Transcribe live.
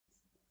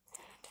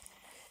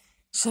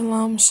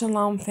Shalom,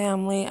 shalom,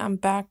 family. I'm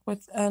back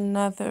with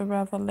another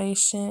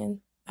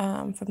revelation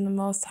from the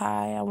Most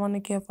High. I want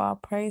to give all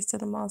praise to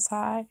the Most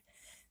High,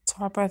 to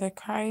our brother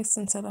Christ,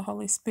 and to the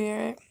Holy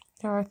Spirit.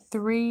 There are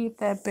three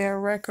that bear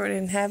record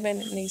in heaven,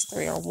 and these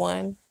three are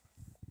one.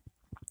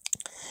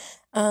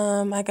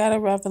 I got a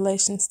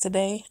revelations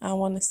today. I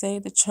want to say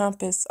the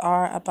trumpets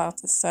are about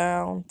to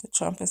sound. The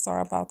trumpets are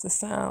about to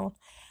sound.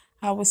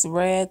 I was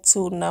read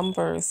to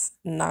Numbers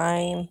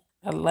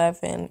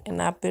 9:11,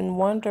 and I've been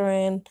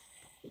wondering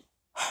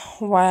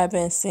why I've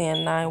been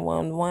seeing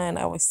 911.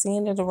 I was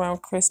seeing it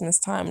around Christmas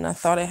time, and I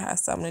thought it had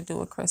something to do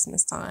with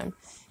Christmas time.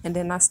 And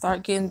then I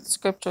start getting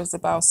scriptures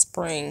about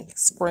spring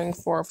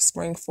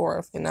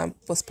forth, and I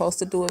was supposed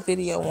to do a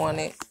video on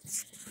it,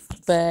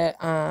 but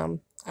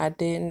I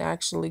didn't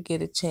actually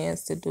get a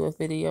chance to do a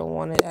video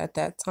on it at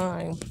that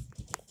time.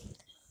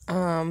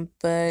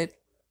 But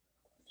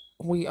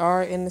we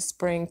are in the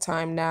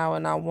springtime now,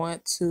 and I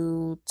want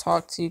to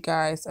talk to you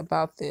guys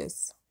about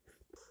this.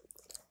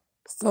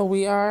 So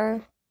we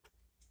are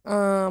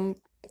going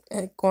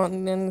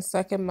in the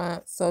second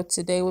month. So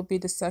today would be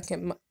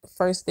the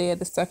first day of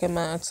the second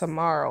month,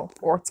 tomorrow.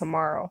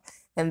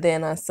 And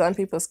then on some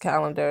people's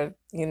calendar,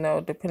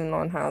 depending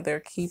on how they're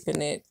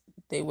keeping it,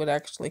 they would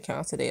actually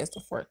count today as the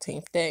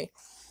 14th day.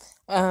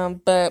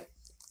 But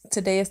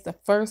today is the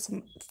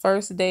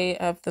first day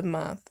of the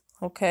month,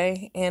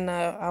 okay? And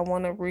I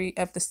want to read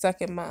of the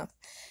second month.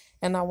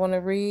 And I want to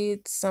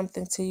read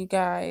something to you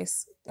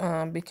guys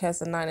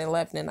because of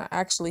 9/11. And I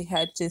actually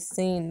had just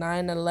seen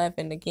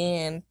 9/11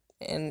 again,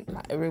 and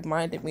it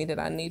reminded me that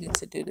I needed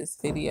to do this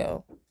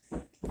video.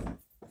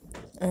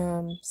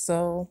 And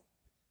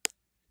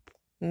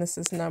this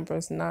is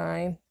Numbers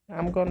 9.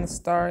 I'm going to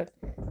start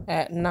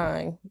at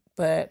 9,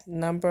 but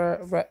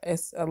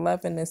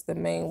 11 is the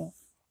main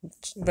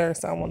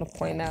verse I want to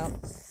point out.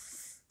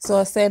 So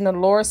it said, the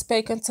Lord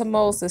spake unto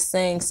Moses,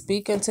 saying,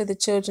 Speak unto the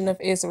children of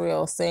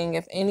Israel, saying,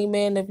 If any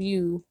man of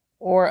you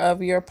or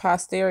of your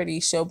posterity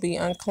shall be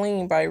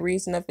unclean by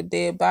reason of a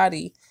dead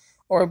body,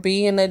 or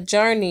be in a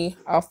journey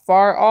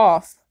afar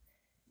off,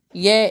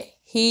 yet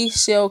he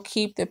shall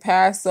keep the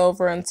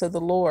Passover unto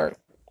the Lord.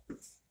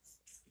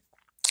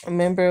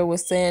 Remember, it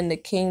was saying the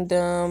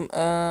kingdom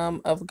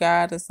of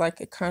God is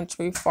like a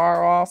country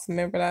far off.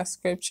 Remember that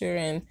scripture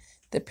and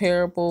the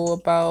parable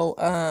about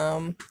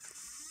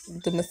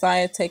the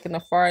Messiah taking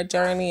a far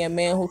journey, a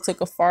man who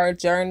took a far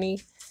journey.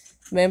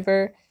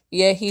 Remember,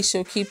 yet he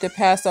shall keep the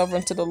Passover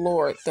unto the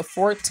Lord. The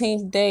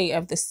 14th day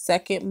of the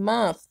second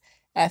month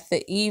at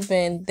the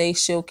even they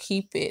shall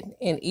keep it,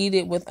 and eat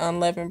it with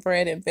unleavened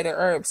bread and bitter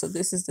herbs. So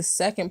this is the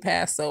second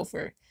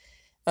Passover.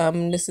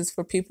 This is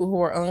for people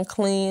who are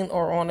unclean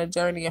or on a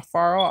journey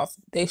afar off.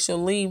 They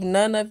shall leave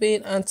none of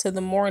it unto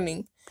the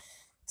morning.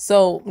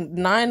 So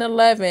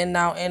 9/11,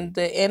 now in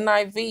the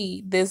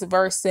NIV, this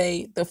verse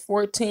say the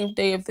 14th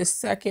day of the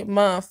second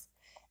month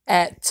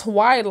at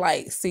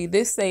twilight. See,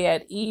 this say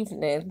at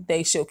evening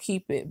they shall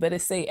keep it, but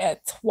it say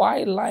at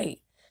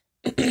twilight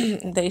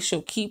they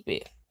shall keep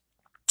it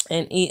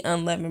and eat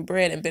unleavened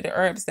bread and bitter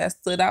herbs. That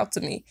stood out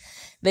to me.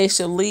 They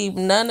shall leave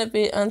none of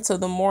it until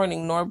the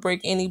morning, nor break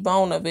any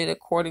bone of it.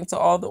 According to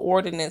all the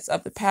ordinance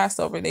of the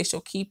Passover, they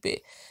shall keep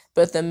it.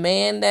 But the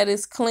man that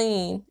is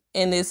clean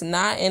and is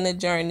not in a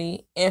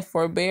journey, and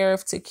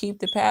forbeareth to keep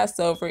the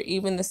Passover,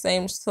 even the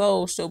same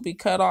soul shall be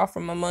cut off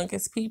from among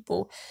his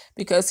people,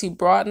 because he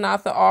brought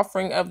not the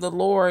offering of the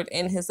Lord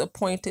in his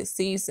appointed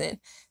season.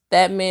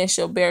 That man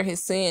shall bear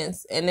his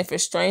sins. And if a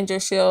stranger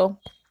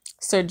shall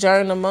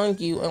sojourn among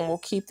you, and will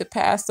keep the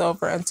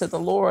Passover unto the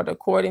Lord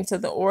according to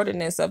the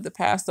ordinance of the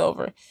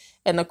Passover,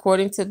 and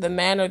according to the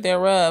manner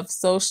thereof,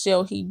 so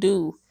shall he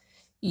do.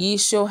 Ye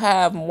shall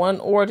have one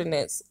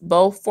ordinance,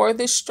 both for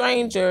the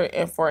stranger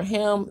and for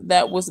him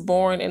that was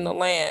born in the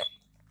land.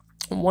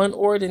 One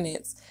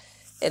ordinance.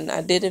 And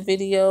I did a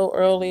video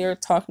earlier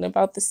talking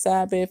about the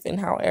Sabbath and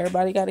how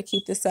everybody got to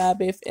keep the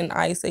Sabbath. In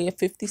Isaiah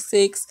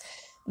 56,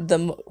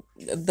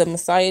 the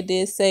Messiah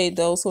did say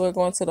those who are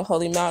going to the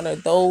Holy Mountain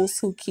are those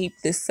who keep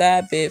the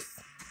Sabbath.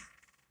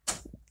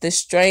 The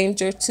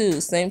stranger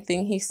too. Same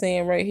thing he's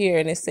saying right here.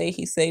 And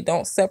he say,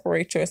 don't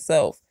separate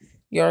yourself.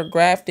 You're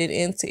grafted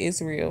into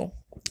Israel.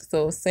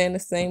 So it's saying the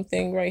same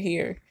thing right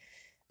here.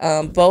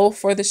 Both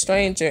for the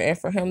stranger and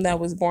for him that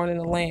was born in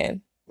the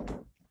land.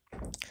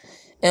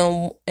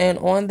 And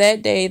on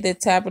that day the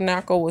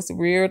tabernacle was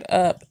reared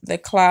up. The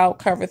cloud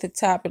covered the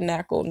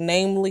tabernacle,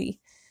 namely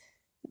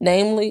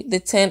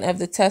the tent of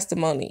the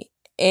testimony.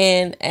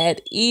 And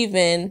at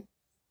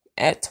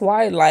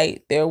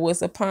twilight there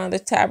was upon the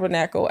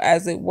tabernacle,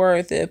 as it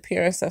were, the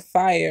appearance of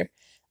fire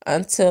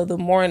until the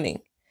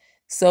morning.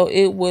 So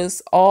it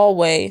was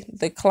always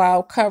the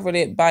cloud covered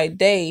it by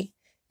day,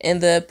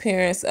 and the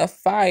appearance of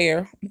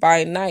fire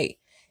by night.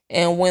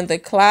 And when the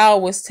cloud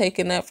was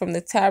taken up from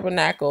the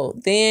tabernacle,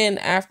 then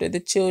after the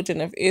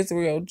children of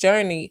Israel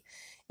journeyed,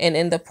 and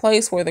in the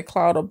place where the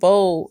cloud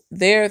abode,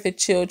 there the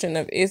children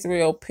of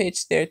Israel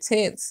pitched their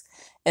tents.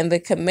 And the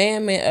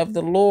commandment of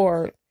the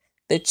Lord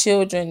the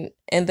children,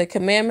 and the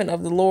commandment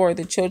of the Lord,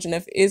 the children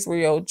of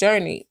Israel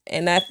journeyed,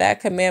 and at that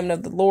commandment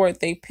of the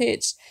Lord they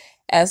pitched.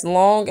 As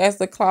long as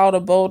the cloud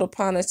abode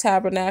upon the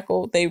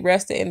tabernacle, they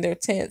rested in their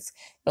tents.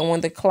 And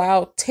when the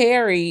cloud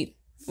tarried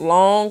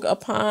long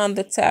upon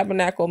the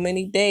tabernacle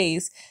many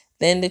days,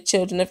 then the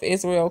children of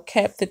Israel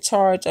kept the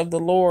charge of the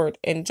Lord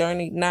and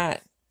journeyed not.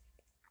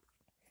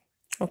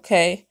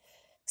 Okay,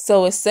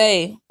 so it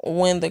say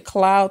when the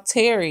cloud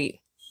tarried.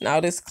 Now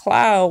this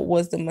cloud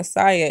was the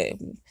Messiah.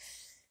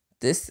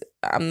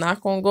 I'm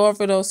not going to go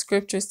over those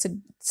scriptures to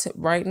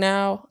right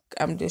now.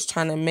 I'm just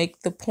trying to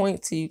make the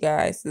point to you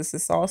guys. This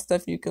is all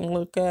stuff you can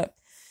look up.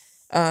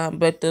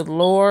 But the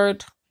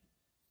Lord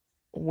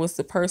was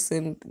the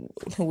person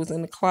who was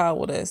in the cloud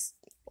with us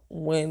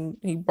when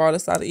he brought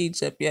us out of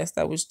Egypt. Yes,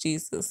 that was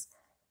Jesus.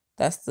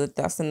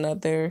 That's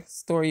another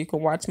story. You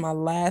can watch my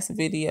last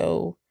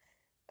video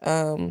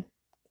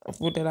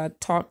that I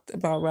talked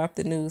about rap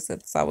the news,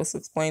 as I was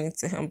explaining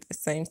to him the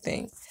same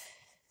thing.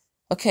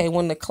 Okay,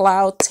 when the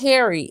cloud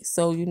tarried,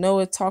 so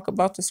it talk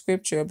about the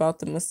scripture about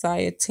the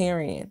Messiah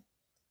tarrying.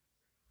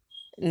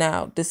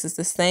 Now, this is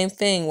the same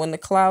thing. When the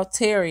cloud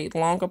tarried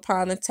long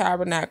upon the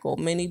tabernacle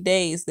many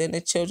days, then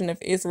the children of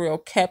Israel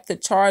kept the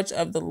charge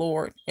of the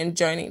Lord and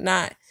journeyed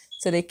not.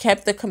 So they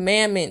kept the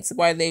commandments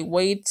while they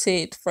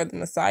waited for the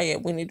Messiah.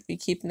 We need to be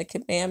keeping the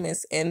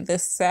commandments and the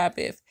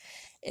Sabbath.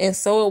 And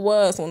so it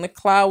was when the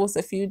cloud was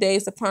a few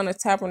days upon the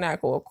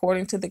tabernacle,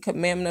 according to the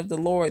commandment of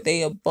the Lord,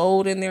 they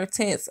abode in their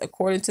tents,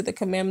 according to the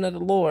commandment of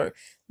the Lord.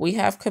 We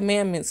have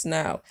commandments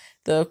now.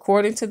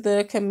 According to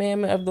the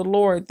commandment of the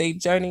Lord, they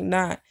journeyed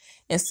not.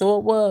 And so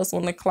it was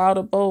when the cloud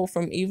abode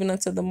from even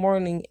unto the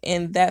morning,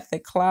 and that the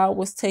cloud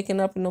was taken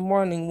up in the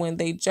morning when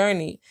they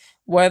journeyed,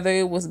 whether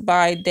it was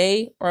by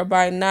day or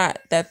by night,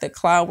 that the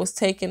cloud was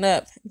taken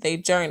up, they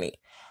journeyed.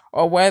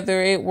 Or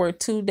whether it were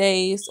 2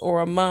 days or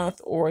a month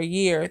or a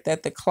year,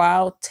 that the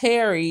cloud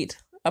tarried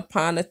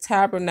upon the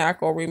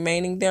tabernacle,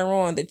 remaining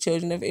thereon, the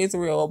children of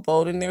Israel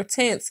abode in their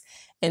tents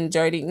and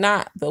journeyed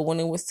not. But when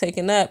it was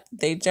taken up,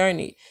 they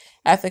journeyed.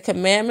 At the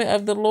commandment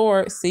of the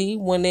Lord, see,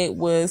 when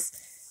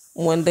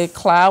the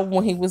cloud,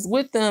 when he was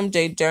with them,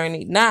 they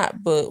journeyed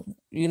not. But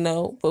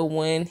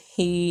when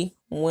he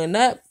went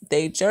up,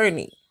 they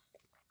journeyed.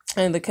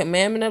 And the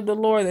commandment of the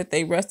Lord, that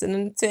they rested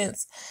in the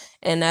tents,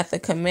 and at the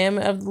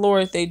commandment of the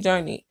Lord they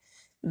journeyed.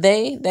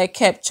 They that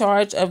kept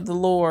charge of the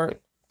Lord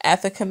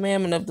at the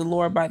commandment of the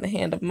Lord by the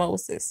hand of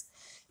Moses.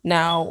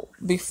 Now,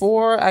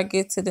 before I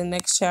get to the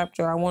next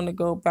chapter, I want to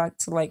go back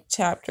to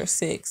chapter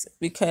 6,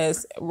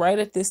 because right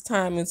at this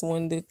time is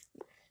when the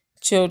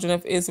children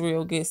of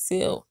Israel get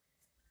sealed.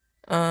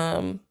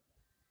 And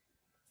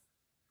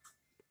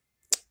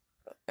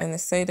to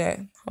say that,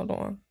 hold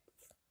on.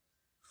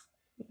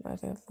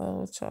 Let it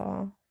load,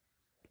 y'all.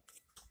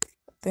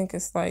 I think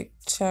it's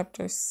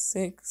chapter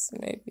 6,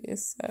 maybe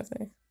it's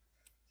 7.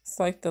 It's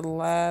the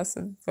last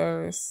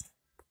verse.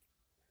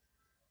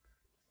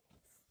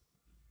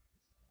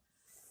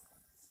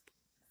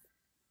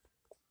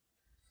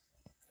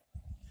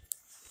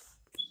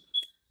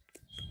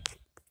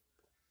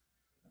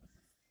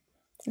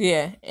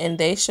 Yeah, and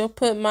they shall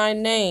put my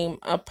name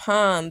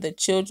upon the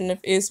children of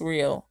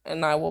Israel,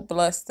 and I will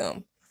bless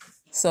them.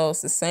 So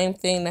it's the same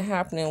thing that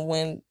happening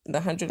when the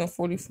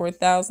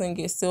 144,000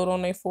 get sealed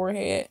on their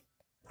forehead.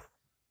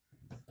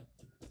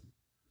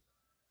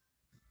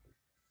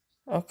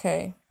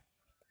 Okay.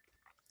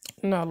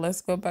 Now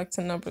let's go back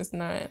to Numbers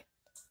 9.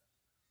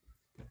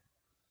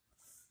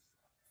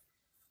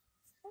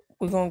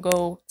 We're going to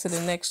go to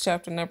the next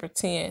chapter, number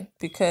 10,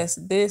 because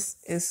this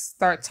is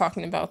start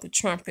talking about the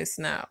trumpets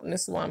now. And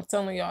this is why I'm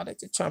telling y'all that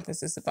the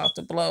trumpets is about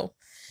to blow.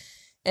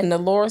 And the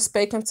Lord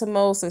spake unto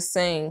Moses,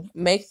 saying,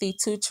 Make thee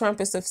 2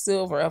 trumpets of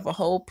silver of a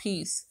whole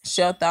piece.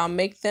 Shalt thou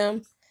make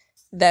them,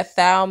 that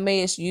thou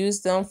mayest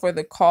use them for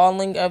the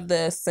calling of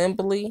the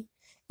assembly,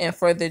 and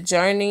for the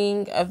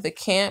journeying of the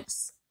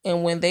camps.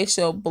 And when they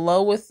shall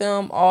blow with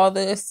them, all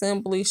the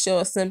assembly shall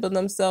assemble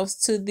themselves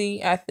to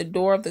thee at the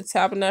door of the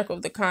tabernacle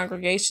of the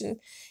congregation.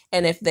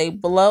 And if they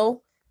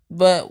blow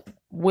but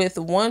with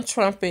 1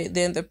 trumpet,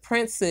 then the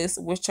princes,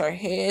 which are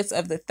heads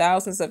of the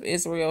thousands of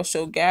Israel,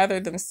 shall gather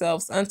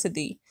themselves unto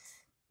thee.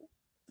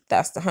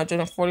 That's the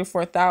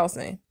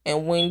 144,000.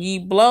 And when ye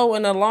blow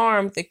an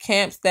alarm, the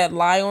camps that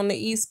lie on the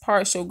east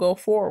part shall go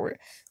forward.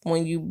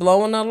 When you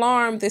blow an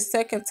alarm the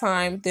second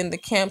time, then the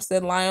camps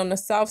that lie on the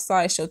south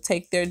side shall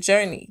take their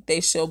journey.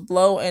 They shall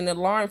blow an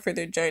alarm for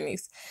their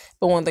journeys.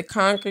 But when the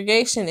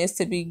congregation is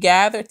to be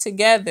gathered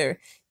together,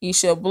 ye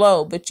shall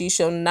blow, but ye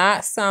shall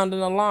not sound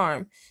an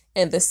alarm.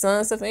 And the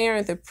sons of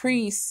Aaron, the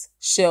priests,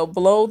 shall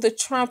blow the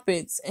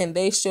trumpets, and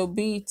they shall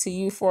be to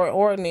you for an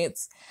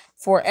ordinance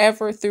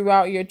forever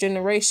throughout your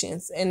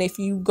generations. And if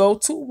you go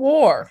to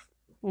war,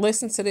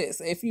 listen to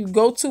this, if you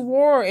go to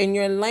war in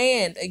your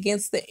land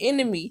against the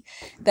enemy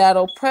that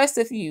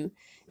oppresseth you,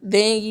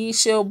 then ye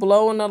shall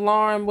blow an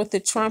alarm with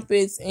the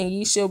trumpets, and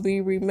ye shall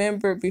be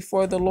remembered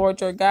before the Lord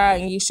your God,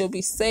 and ye shall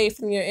be saved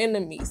from your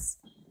enemies.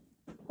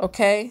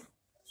 Okay?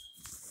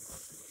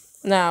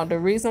 Now, the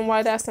reason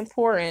why that's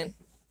important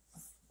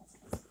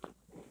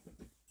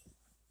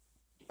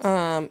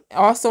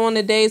Also on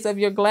the days of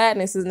your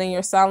gladness and in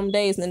your solemn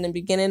days and in the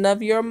beginning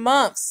of your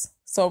months.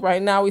 So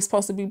right now we're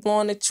supposed to be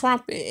blowing the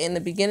trumpet. In the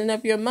beginning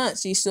of your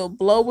months, ye shall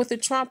blow with the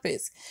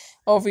trumpets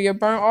over your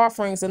burnt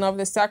offerings and over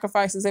the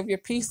sacrifices of your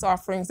peace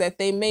offerings, that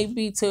they may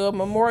be to a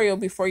memorial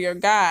before your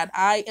God.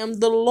 I am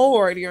the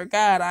Lord your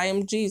God. I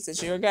am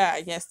Jesus your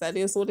God. Yes, that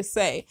is what it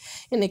say.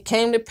 And it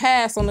came to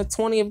pass on the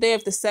 20th day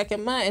of the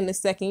second month in the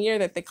second year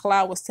that the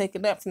cloud was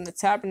taken up from the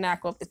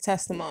tabernacle of the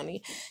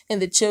testimony.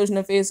 And the children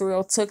of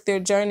Israel took their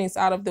journeys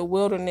out of the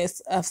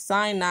wilderness of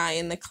Sinai,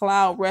 and the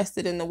cloud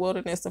rested in the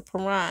wilderness of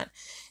Paran.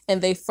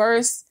 And they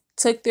first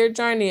took their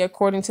journey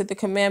according to the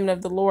commandment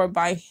of the Lord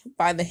by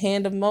the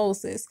hand of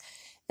Moses.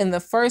 In the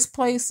first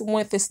place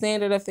went the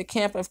standard of the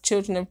camp of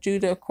children of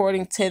Judah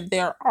according to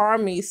their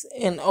armies,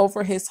 and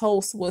over his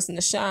host was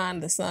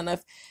Nahshon, the son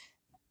of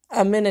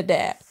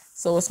Amminadab.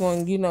 So it's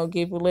going to,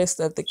 give a list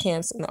of the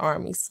camps and the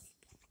armies.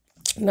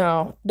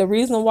 Now, the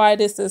reason why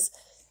this is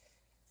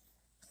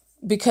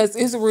because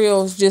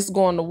Israel's just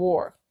going to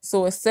war.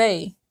 So it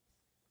say,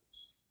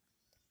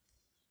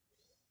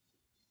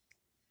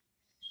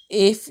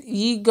 if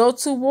ye go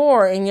to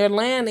war in your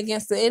land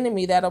against the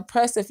enemy that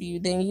oppresseth you,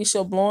 then ye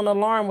shall blow an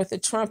alarm with the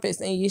trumpets,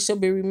 and ye shall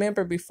be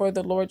remembered before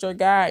the Lord your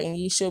God, and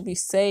ye shall be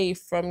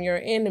saved from your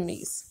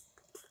enemies.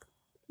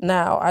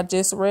 Now, I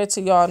just read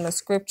to y'all in the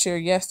scripture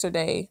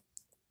yesterday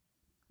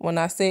when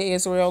I said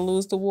Israel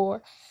lose the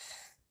war.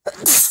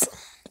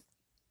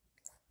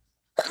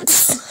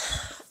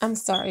 I'm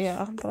sorry,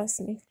 y'all.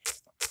 Bless me.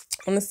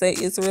 I'm going to say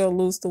Israel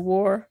lose the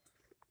war.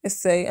 It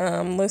say,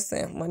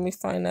 listen, let me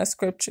find that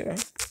scripture.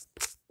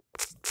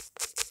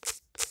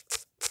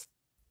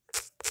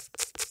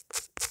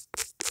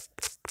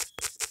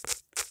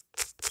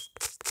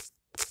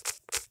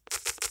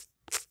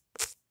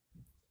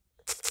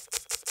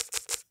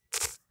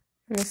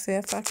 Let me see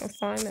if I can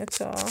find it,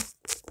 y'all.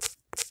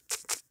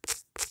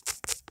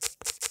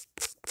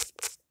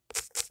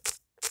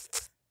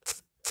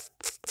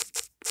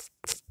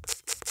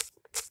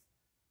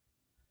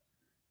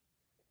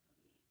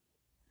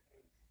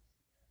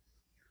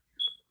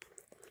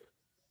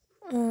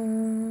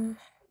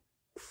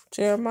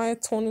 Jeremiah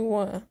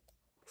 21.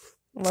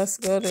 Let's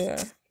go there.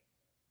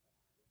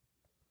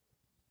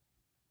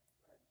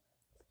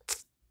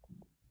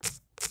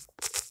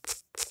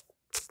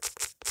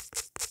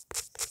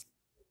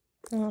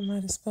 Oh, I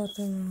might have spelled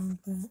that wrong,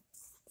 but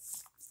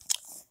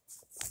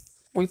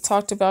we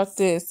talked about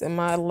this in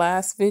my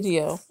last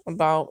video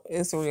about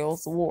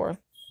Israel's war.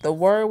 The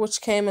word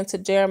which came unto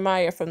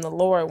Jeremiah from the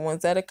Lord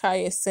when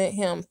Zedekiah sent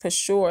him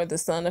Pashur, the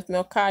son of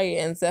Melchiah,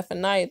 and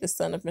Zephaniah, the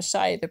son of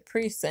Mishiah, the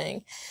priest,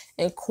 saying,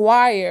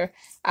 Inquire,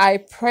 I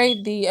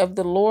pray thee, of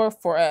the Lord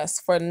for us,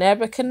 for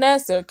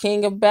Nebuchadnezzar,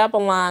 king of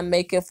Babylon,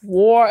 maketh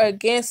war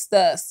against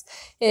us.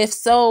 If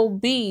so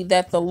be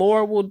that the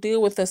Lord will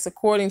deal with us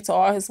according to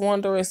all his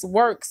wondrous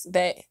works,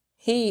 that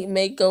he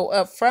may go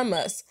up from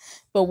us.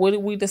 But what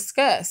did we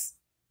discuss?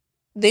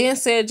 Then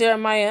said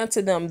Jeremiah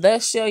unto them,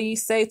 Thus shall ye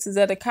say to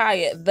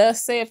Zedekiah,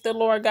 Thus saith the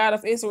Lord God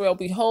of Israel,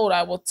 Behold,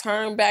 I will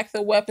turn back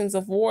the weapons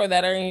of war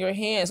that are in your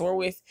hands,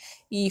 wherewith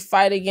ye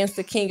fight against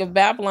the king of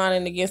Babylon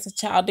and against the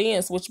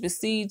Chaldeans, which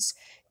besiege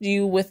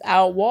you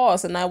without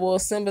walls, and I will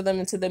assemble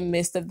them into the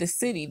midst of the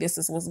city. This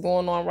is what's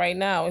going on right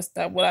now. Is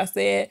that what I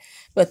said?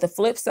 But the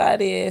flip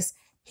side is,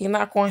 he's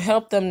not going to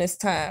help them this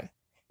time.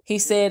 He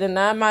said, and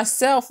I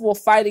myself will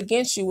fight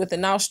against you with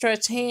an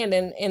outstretched hand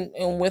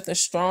and with a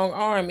strong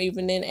arm,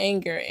 even in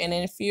anger and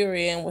in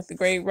fury and with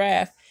great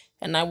wrath.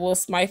 And I will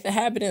smite the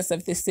inhabitants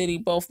of this city,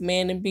 both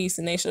man and beast,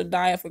 and they shall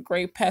die of a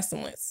great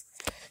pestilence.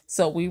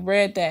 So we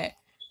read that.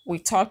 We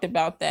talked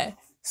about that.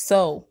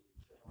 So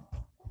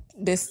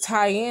this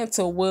tie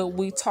into what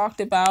we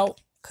talked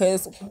about,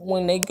 because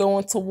when they go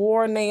into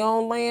war in their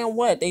own land,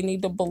 what? They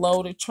need to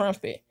blow the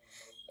trumpet.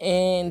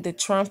 And the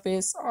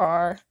trumpets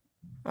are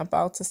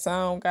about to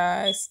sound,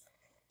 guys.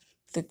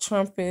 The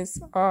trumpets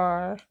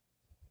are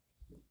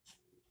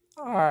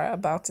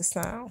about to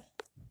sound.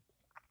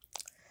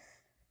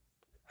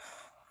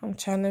 I'm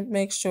trying to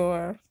make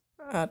sure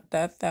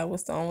that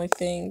was the only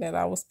thing that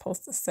I was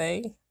supposed to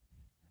say.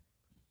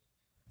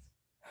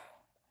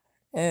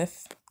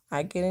 If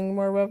I get any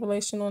more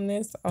revelation on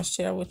this, I'll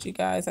share with you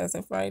guys. As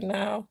of right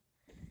now,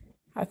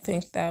 I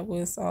think that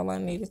was all I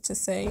needed to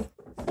say.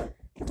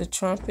 The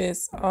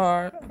trumpets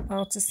are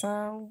about to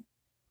sound.